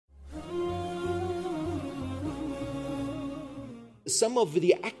some of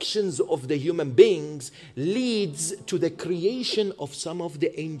the actions of the human beings leads to the creation of some of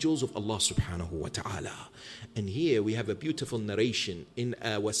the angels of Allah subhanahu wa ta'ala. And here we have a beautiful narration in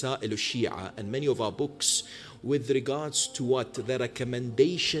Wasa'il al-Shia and many of our books with regards to what? The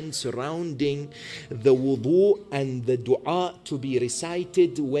recommendation surrounding the wudu and the dua to be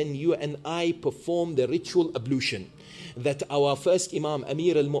recited when you and I perform the ritual ablution. That our first Imam,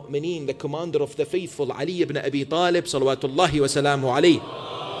 Amir al-Mu'mineen, the commander of the faithful, Ali ibn Abi Talib, salawatullahi wa salamu alayhi,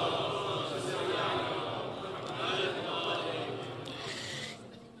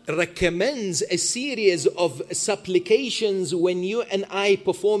 recommends a series of supplications when you and I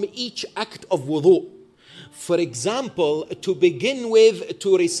perform each act of wudu. For example, to begin with,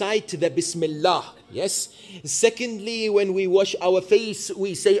 to recite the Bismillah. Yes. Secondly, when we wash our face,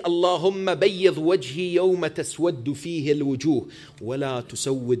 we say, Allahumma bayyid wajhi yawma taswaddu fihi al-wujuh, wa la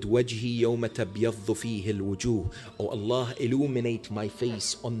tusawwid wajhi yawma tabyaddu fihi al-wujuh. Oh Allah, illuminate my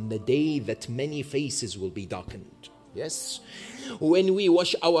face on the day that many faces will be darkened. Yes. When we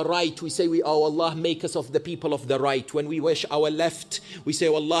wash our right, we say, oh Allah, make us of the people of the right. When we wash our left, we say,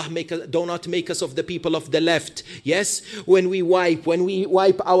 oh Allah, do not make us of the people of the left. Yes. When we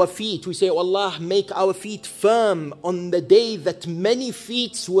wipe our feet, we say, oh Allah, make our feet firm on the day that many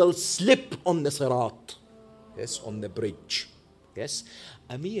feet will slip on the sirat. Yes, on the bridge. Yes.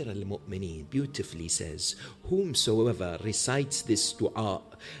 Amir al-Mu'mineen beautifully says, whomsoever recites this dua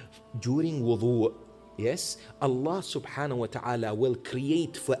during wudu, yes, Allah subhanahu wa ta'ala will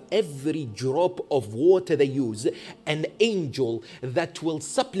create for every drop of water they use an angel that will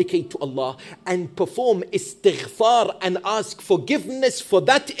supplicate to Allah and perform istighfar and ask forgiveness for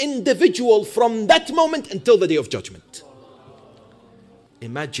that individual from that moment until the day of judgment.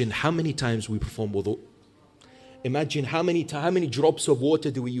 Imagine how many times we perform wudu. Imagine how many drops of water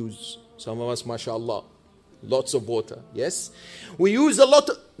do we use. Some of us, mashallah, lots of water. Yes, we use a lot.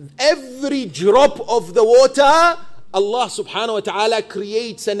 Every drop of the water, Allah subhanahu wa ta'ala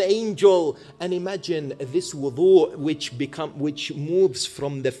creates an angel. And imagine this wudu which moves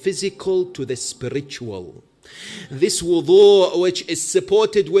from the physical to the spiritual. This wudu which is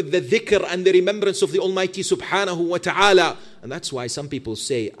supported with the dhikr and the remembrance of the Almighty subhanahu wa ta'ala. And that's why some people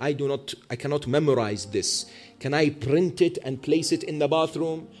say, I cannot memorize this. Can I print it and place it in the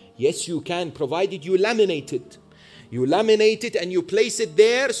bathroom? Yes, you can, provided you laminate it. You laminate it and you place it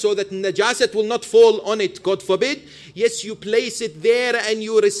there so that najasat will not fall on it, God forbid. Yes, you place it there and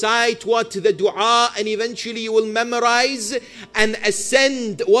you recite the dua, and eventually you will memorize and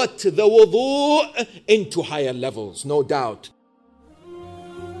ascend the wudu into higher levels, no doubt.